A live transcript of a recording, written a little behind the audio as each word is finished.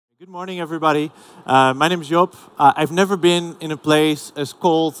Good morning, everybody. My name is Job. I've never been in a place as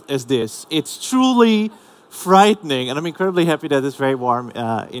cold as this. It's truly frightening, and I'm incredibly happy that it's very warm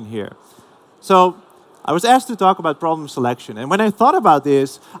in here. So, I was asked to talk about problem selection, and when I thought about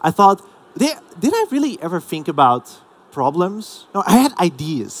this, I thought, did I really ever think about problems? No, I had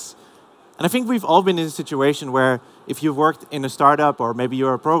ideas. And I think we've all been in a situation where if you've worked in a startup, or maybe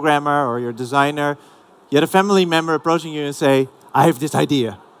you're a programmer, or you're a designer, you had a family member approaching you and say, I have this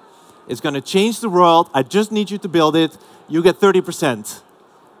idea. It's going to change the world. I just need you to build it. You get 30%.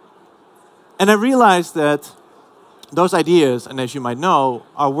 And I realized that those ideas, and as you might know,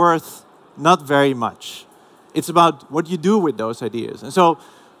 are worth not very much. It's about what you do with those ideas. And so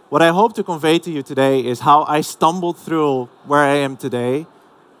what I hope to convey to you today is how I stumbled through where I am today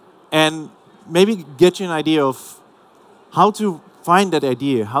and maybe get you an idea of how to find that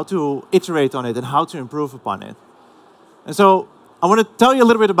idea, how to iterate on it, and how to improve upon it. And so I want to tell you a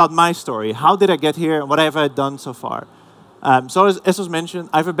little bit about my story. How did I get here, and what have I done so far? So as was mentioned,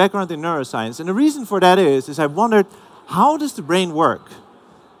 I have a background in neuroscience. And the reason for that is I wondered, how does the brain work?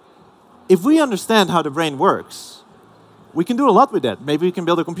 If we understand how the brain works, we can do a lot with that. Maybe we can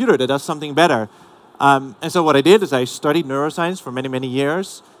build a computer that does something better. And so what I did is I studied neuroscience for many, many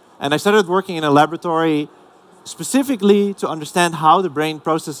years. And I started working in a laboratory specifically to understand how the brain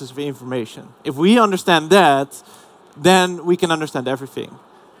processes information. If we understand that, then we can understand everything.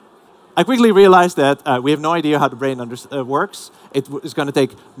 I quickly realized that we have no idea how the brain works. It's going to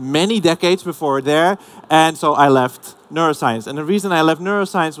take many decades before we're there, and so I left neuroscience. And the reason I left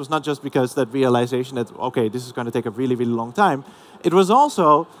neuroscience was not just because that realization that, okay, this is going to take a really, really long time. It was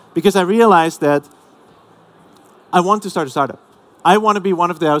also because I realized that I want to start a startup. I want to be one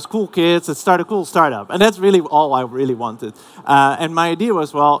of those cool kids that start a cool startup. And that's really all I really wanted. And my idea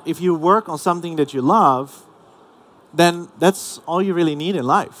was, well, if you work on something that you love, then that's all you really need in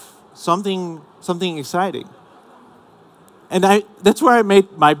life. Something exciting. And that's where I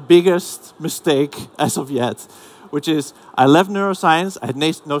made my biggest mistake as of yet, which is I left neuroscience, I had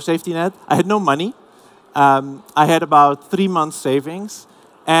no safety net, I had no money. I had about 3 months savings,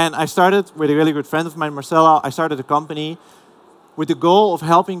 and I started with a really good friend of mine, Marcella. I started a company with the goal of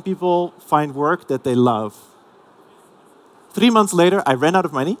helping people find work that they love. 3 months later, I ran out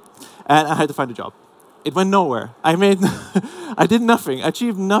of money, and I had to find a job. It went nowhere. I did nothing,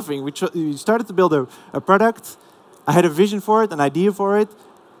 achieved nothing. We started to build a product. I had a vision for it, an idea for it.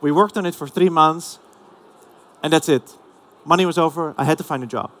 We worked on it for 3 months, and that's it. Money was over. I had to find a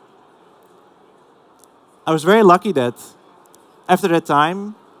job. I was very lucky that after that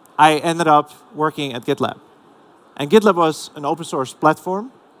time, I ended up working at Gitlab. And Gitlab was an open source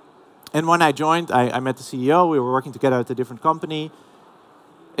platform. And when I joined, I met the CEO. We were working together at a different company.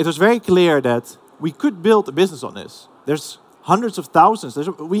 It was very clear that we could build a business on this. There's hundreds of thousands.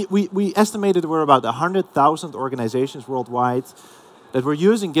 We estimated there were about 100,000 organizations worldwide that were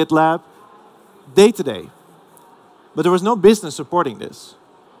using GitLab day to day. But there was no business supporting this.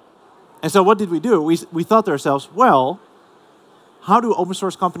 And so what did we do? We thought to ourselves, well, how do open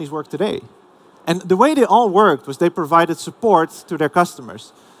source companies work today? And the way they all worked was they provided support to their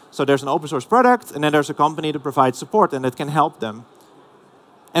customers. So there's an open source product, and then there's a company that provides support and that can help them.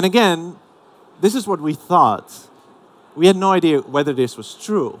 And again, this is what we thought. We had no idea whether this was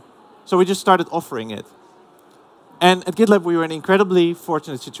true. So we just started offering it. And at GitLab, we were in an incredibly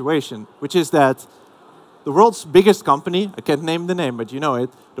fortunate situation, which is that the world's biggest company, I can't name the name, but you know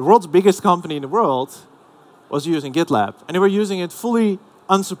it, the world's biggest company in the world was using GitLab. And they were using it fully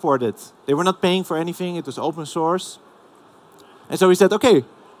unsupported. They were not paying for anything. It was open source. And so we said, OK,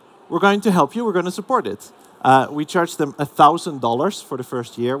 we're going to help you. We're going to support it. We charged them $1,000 for the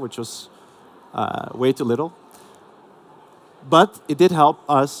first year, which was way too little. But it did help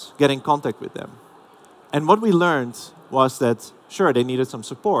us get in contact with them. And what we learned was that, sure, they needed some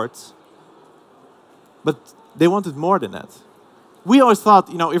support, but they wanted more than that. We always thought,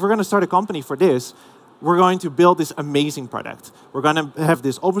 if we're going to start a company for this, we're going to build this amazing product. We're going to have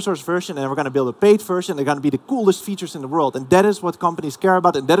this open source version, and we're going to build a paid version. They're going to be the coolest features in the world. And that is what companies care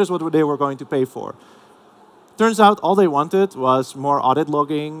about, and that is what they were going to pay for. Turns out all they wanted was more audit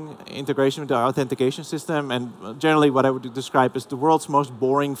logging, integration with the authentication system, and generally what I would describe as the world's most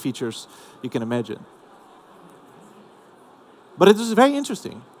boring features you can imagine. But it was very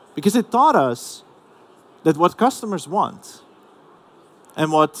interesting, because it taught us that what customers want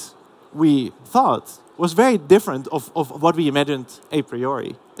and what we thought was very different of what we imagined a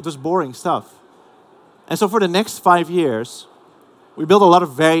priori. It was boring stuff. And so for the next 5 years, we built a lot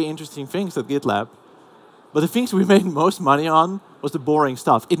of very interesting things at GitLab. But the things we made most money on was the boring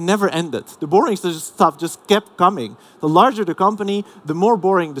stuff. It never ended. The boring stuff just kept coming. The larger the company, the more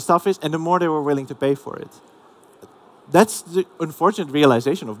boring the stuff is, and the more they were willing to pay for it. That's the unfortunate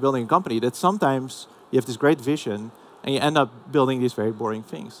realization of building a company, that sometimes you have this great vision, and you end up building these very boring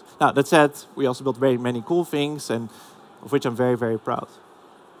things. Now, that said, we also built very many cool things, and of which I'm very, very proud.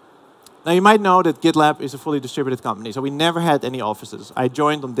 Now, you might know that Gitlab is a fully distributed company, so we never had any offices. I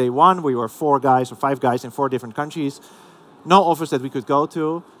joined on day one. We were 4 guys or 5 guys in 4 different countries. No office that we could go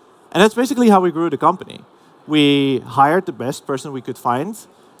to. And that's basically how we grew the company. We hired the best person we could find,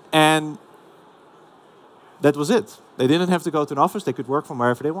 and that was it. They didn't have to go to an office. They could work from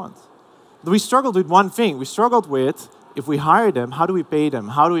wherever they want. But we struggled with one thing. We struggled with, if we hire them, how do we pay them?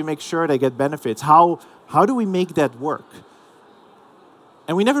 How do we make sure they get benefits? How do we make that work?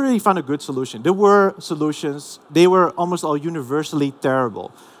 And we never really found a good solution. There were solutions. They were almost all universally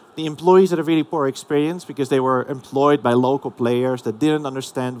terrible. The employees had a really poor experience because they were employed by local players that didn't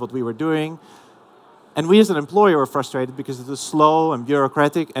understand what we were doing. And we as an employer were frustrated because it was slow and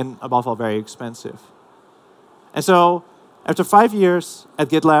bureaucratic and, above all, very expensive. And so, after 5 years at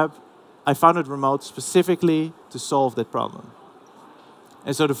Gitlab, I founded Remote specifically to solve that problem.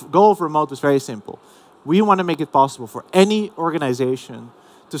 And so the goal of Remote was very simple. We want to make it possible for any organization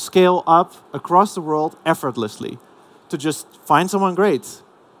to scale up across the world effortlessly, to just find someone great,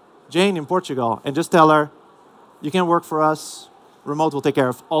 Jane in Portugal, and just tell her, you can work for us, Remote will take care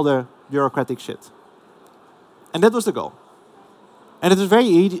of all the bureaucratic shit. And that was the goal. And it was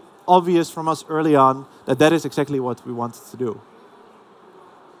very obvious from us early on that that is exactly what we wanted to do.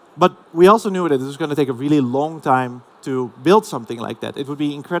 But we also knew that it was going to take a really long time to build something like that. It would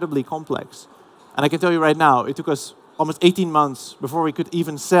be incredibly complex. And I can tell you right now, it took us almost 18 months before we could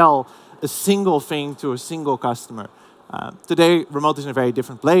even sell a single thing to a single customer. Today, Remote is in a very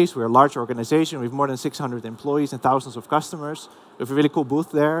different place. We're a large organization. We have more than 600 employees and thousands of customers. We have a really cool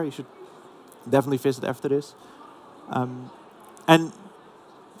booth there. You should definitely visit after this. And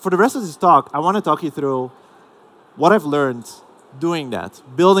for the rest of this talk, I want to talk you through what I've learned doing that,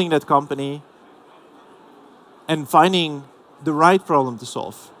 building that company, and finding the right problem to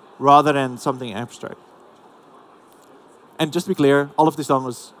solve, rather than something abstract. And just to be clear, all of this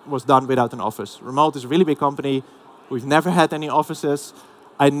was done without an office. Remote is a really big company. We've never had any offices.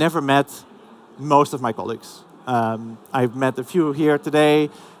 I never met most of my colleagues. I've met a few here today,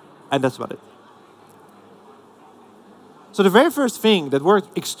 and that's about it. So the very first thing that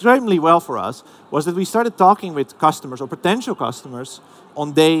worked extremely well for us was that we started talking with customers or potential customers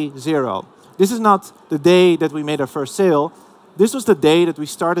on day 0. This is not the day that we made our first sale. This was the day that we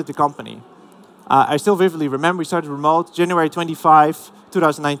started the company. I still vividly remember we started Remote January 25,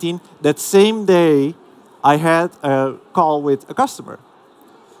 2019. That same day, I had a call with a customer.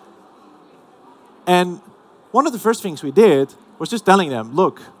 And one of the first things we did was just telling them,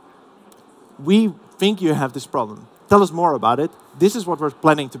 look, we think you have this problem. Tell us more about it. This is what we're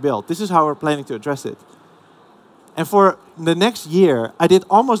planning to build. This is how we're planning to address it. And for the next year, I did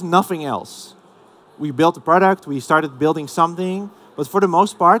almost nothing else. We built a product, we started building something, but for the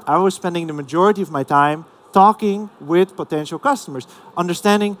most part, I was spending the majority of my time talking with potential customers,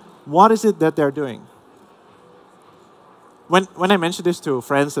 understanding what is it that they're doing. When I mention this to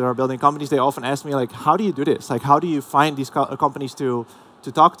friends that are building companies, they often ask me, like, how do you do this? Like, how do you find these companies to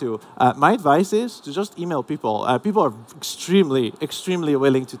talk to? My advice is to just email people. People are extremely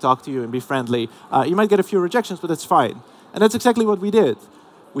willing to talk to you and be friendly. You might get a few rejections, but that's fine. And that's exactly what we did.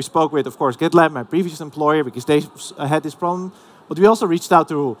 We spoke with, of course, Gitlab, my previous employer, because they had this problem. But we also reached out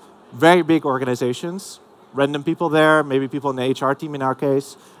to very big organizations, random people there, maybe people in the HR team in our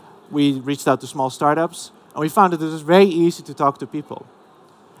case. We reached out to small startups, and we found that it was very easy to talk to people.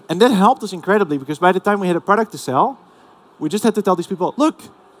 And that helped us incredibly, because by the time we had a product to sell, we just had to tell these people, look,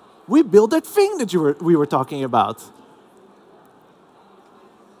 we built that thing that we were talking about.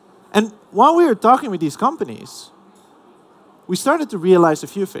 And while we were talking with these companies, we started to realize a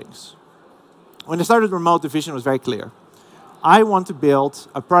few things. When I started Remote, the vision was very clear. I want to build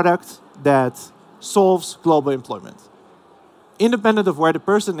a product that solves global employment. Independent of where the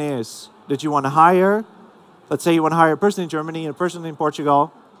person is that you want to hire, let's say you want to hire a person in Germany and a person in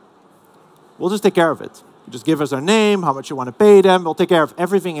Portugal, we'll just take care of it. You just give us our name, how much you want to pay them, we'll take care of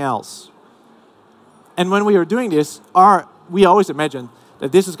everything else. And when we were doing this, we always imagined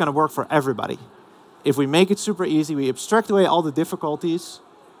that this is going to work for everybody. If we make it super easy, we abstract away all the difficulties,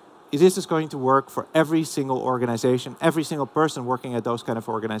 this is going to work for every single organization, every single person working at those kind of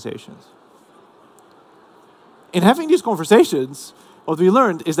organizations. In having these conversations, what we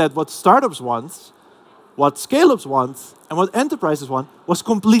learned is that what startups want, what scale-ups want, and what enterprises want was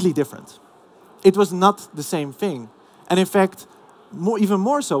completely different. it was not the same thing. And in fact, even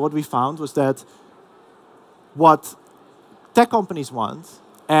more so, what we found was that what tech companies want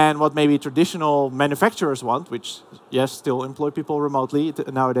and what maybe traditional manufacturers want, which, yes, still employ people remotely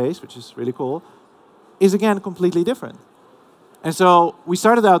nowadays, which is really cool, is again completely different. And so we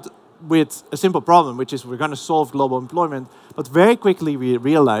started out with a simple problem, which is we're going to solve global employment, but very quickly we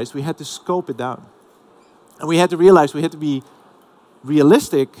realized we had to scope it down. And we had to realize we had to be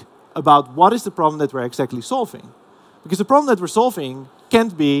realistic about what is the problem that we're exactly solving. Because the problem that we're solving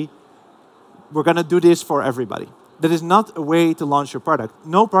can't be, we're going to do this for everybody. That is not a way to launch your product.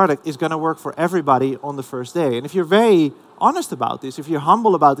 No product is going to work for everybody on the first day. And if you're very honest about this, if you're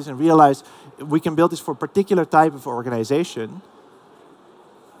humble about this and realize we can build this for a particular type of organization,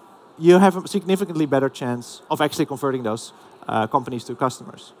 you have a significantly better chance of actually converting those companies to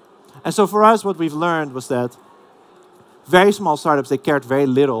customers. And so for us, what we've learned was that very small startups, they cared very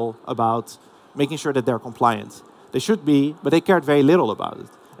little about making sure that they're compliant. They should be, but they cared very little about it.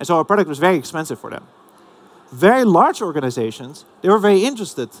 And so our product was very expensive for them. Very large organizations, they were very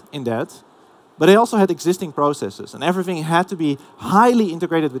interested in that, but they also had existing processes, and everything had to be highly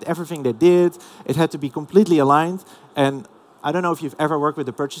integrated with everything they did. It had to be completely aligned, and I don't know if you've ever worked with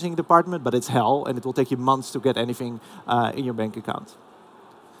the purchasing department, but it's hell, and it will take you months to get anything in your bank account.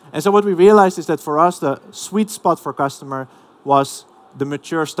 And so what we realized is that for us, the sweet spot for customer was the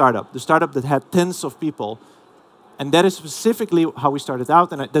mature startup, the startup that had tens of people. And that is specifically how we started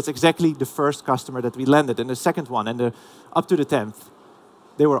out, and that's exactly the first customer that we landed, and the second one, and up to the 10th.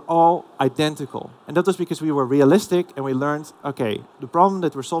 They were all identical. And that was because we were realistic, and we learned, okay, the problem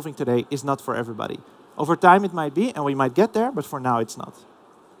that we're solving today is not for everybody. Over time it might be, and we might get there, but for now it's not.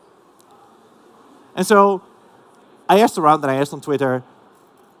 And so I asked around, and I asked on Twitter,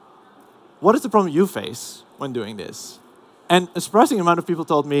 what is the problem you face when doing this? And a surprising amount of people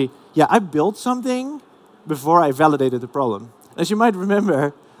told me, yeah, I built something before I validated the problem. As you might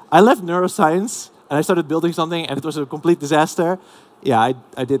remember, I left neuroscience and I started building something and it was a complete disaster. Yeah,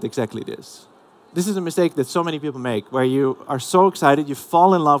 I did exactly this. This is a mistake that so many people make, where you are so excited, you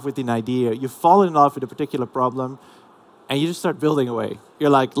fall in love with an idea, you fall in love with a particular problem, and you just start building away. You're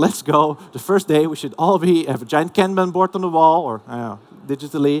like, let's go. The first day we should all have a giant Kanban board on the wall, or I don't know,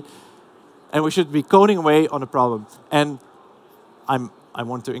 digitally, and we should be coding away on a problem. And I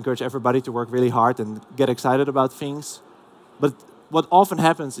want to encourage everybody to work really hard and get excited about things. But what often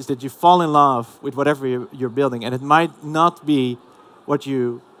happens is that you fall in love with whatever you're building, and it might not be what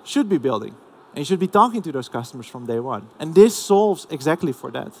you should be building. And you should be talking to those customers from day one. And this solves exactly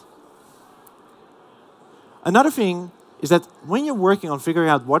for that. Another thing is that when you're working on figuring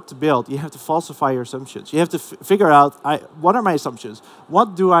out what to build, you have to falsify your assumptions. You have to figure out, what are my assumptions?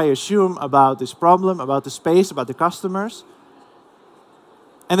 What do I assume about this problem, about the space, about the customers?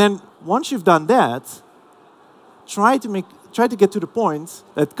 And then once you've done that, try to get to the point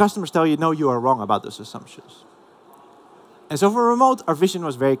that customers tell you, no, you are wrong about those assumptions. And so for remote, our vision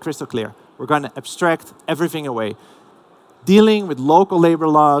was very crystal clear. We're going to abstract everything away. Dealing with local labor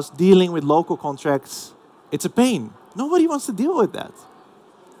laws, dealing with local contracts, it's a pain. Nobody wants to deal with that.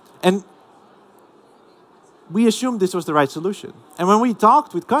 And we assumed this was the right solution. And when we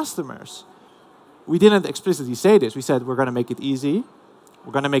talked with customers, we didn't explicitly say this. We said, we're going to make it easy,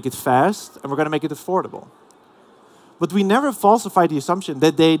 we're going to make it fast, and we're going to make it affordable. But we never falsified the assumption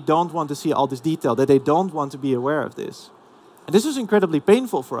that they don't want to see all this detail, that they don't want to be aware of this. And this was incredibly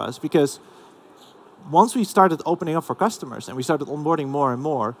painful for us, because once we started opening up for customers and we started onboarding more and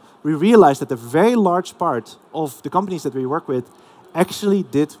more, we realized that a very large part of the companies that we work with actually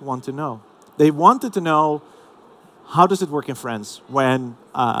did want to know. They wanted to know, how does it work in France when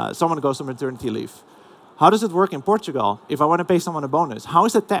someone goes on maternity leave? How does it work in Portugal if I want to pay someone a bonus? How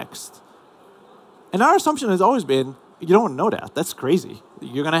is it taxed? And our assumption has always been, you don't want to know that. That's crazy.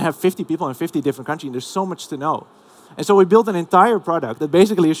 You're going to have 50 people in 50 different countries, and there's so much to know. And so we built an entire product that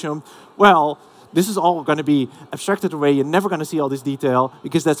basically assumed, well, this is all going to be abstracted away. You're never going to see all this detail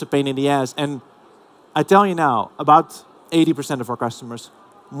because that's a pain in the ass. And I tell you now, about 80% of our customers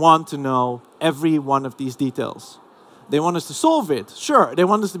want to know every one of these details. They want us to solve it. Sure, they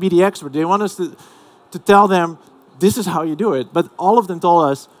want us to be the expert. They want us to tell them, this is how you do it. But all of them told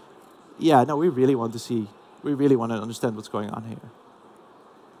us, yeah, no, we really want to see. We really want to understand what's going on here.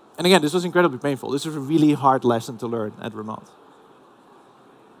 And again, this was incredibly painful. This was a really hard lesson to learn at Remote.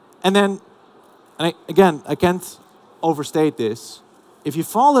 And then, again, I can't overstate this. If you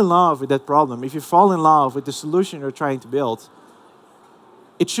fall in love with that problem, if you fall in love with the solution you're trying to build,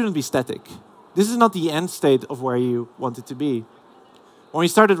 it shouldn't be static. This is not the end state of where you want it to be. When we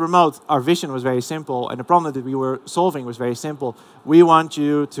started remote, our vision was very simple, and the problem that we were solving was very simple. We want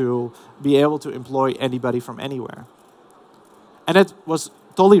you to be able to employ anybody from anywhere. And that was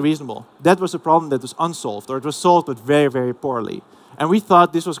totally reasonable. That was a problem that was unsolved, or it was solved but very, very poorly. And we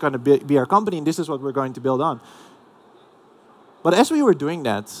thought this was going to be our company, and this is what we're going to build on. But as we were doing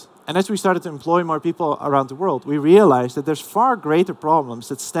that, and as we started to employ more people around the world, we realized that there's far greater problems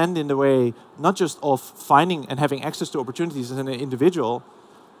that stand in the way, not just of finding and having access to opportunities as an individual,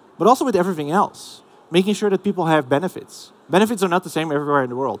 but also with everything else. Making sure that people have benefits. Benefits are not the same everywhere in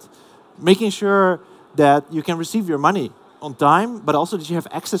the world. Making sure that you can receive your money on time, but also that you have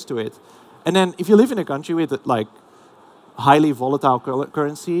access to it. And then if you live in a country with like highly volatile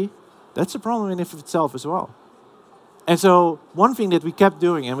currency, that's a problem in of itself as well. And so one thing that we kept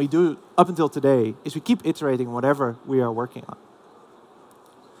doing, and we do up until today, is we keep iterating whatever we are working on.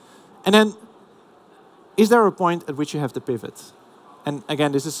 And then, is there a point at which you have to pivot? And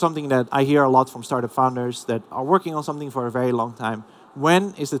again, this is something that I hear a lot from startup founders that are working on something for a very long time.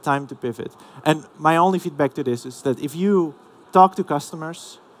 When is the time to pivot? And my only feedback to this is that if you talk to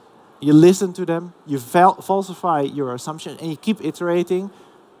customers, you listen to them, you falsify your assumption, and you keep iterating,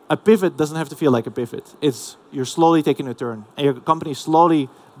 a pivot doesn't have to feel like a pivot. It's you're slowly taking a turn, and your company is slowly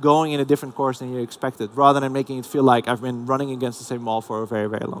going in a different course than you expected, rather than making it feel like I've been running against the same wall for a very,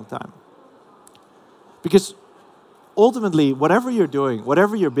 very long time. Because ultimately, whatever you're doing,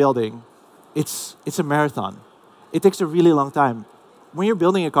 whatever you're building, it's a marathon. It takes a really long time. When you're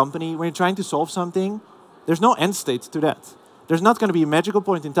building a company, when you're trying to solve something, there's no end state to that. There's not going to be a magical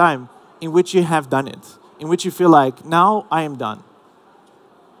point in time in which you have done it, in which you feel like, now I am done.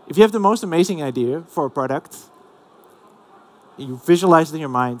 If you have the most amazing idea for a product, you visualize it in your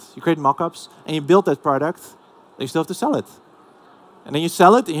mind, you create mock-ups, and you build that product, then you still have to sell it. And then you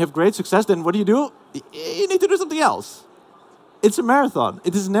sell it, and you have great success, then what do? You need to do something else. It's a marathon.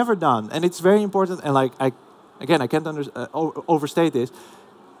 It is never done. And it's very important, and like I can't overstate this.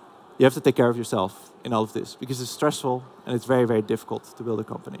 You have to take care of yourself in all of this, because it's stressful, and it's very, very difficult to build a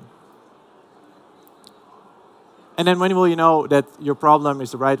company. And then when will you know that your problem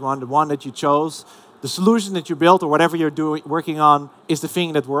is the right one, the one that you chose, the solution that you built, or whatever you're working on is the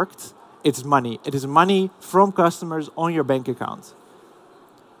thing that worked? It's money. It is money from customers on your bank account.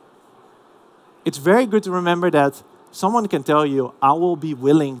 It's very good to remember that someone can tell you, I will be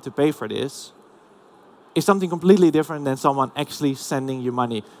willing to pay for this, is something completely different than someone actually sending you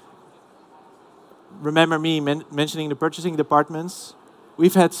money. Remember me mentioning the purchasing departments?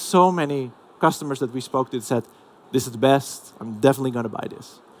 We've had so many customers that we spoke to that said, this is the best, I'm definitely going to buy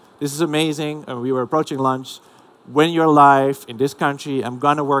this. This is amazing, and we were approaching lunch. When you're live in this country, I'm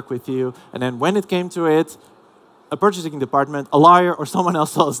going to work with you. And then when it came to it, a purchasing department, a lawyer, or someone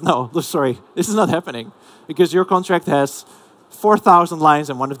else told us, no, sorry, this is not happening. Because your contract has 4,000 lines,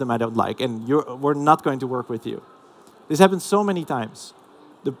 and one of them I don't like, and we're not going to work with you. This happens so many times.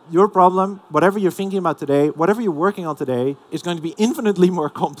 Your problem, whatever you're thinking about today, whatever you're working on today, is going to be infinitely more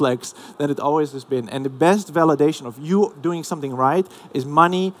complex than it always has been. And the best validation of you doing something right is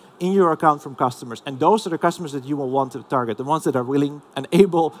money in your account from customers. And those are the customers that you will want to target, the ones that are willing and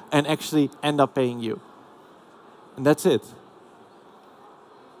able and actually end up paying you. And that's it.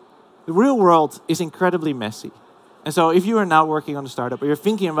 The real world is incredibly messy. And so if you are now working on a startup or you're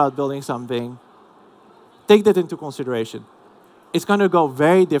thinking about building something, take that into consideration. It's going to go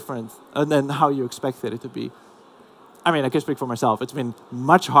very different than how you expected it to be. I mean, I can speak for myself. It's been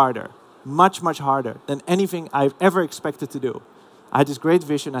much harder, much, much harder than anything I've ever expected to do. I had this great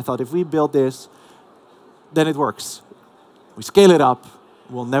vision. I thought, if we build this, then it works. We scale it up,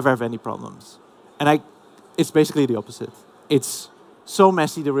 we'll never have any problems. And it's basically the opposite. It's so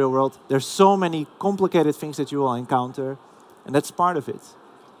messy, the real world. There's so many complicated things that you will encounter, and that's part of it.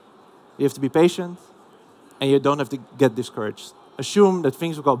 You have to be patient, and you don't have to get discouraged. Assume that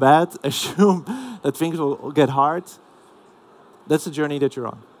things will go bad. Assume that things will get hard. That's the journey that you're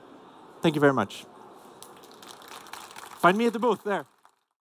on. Thank you very much. Find me at the booth there.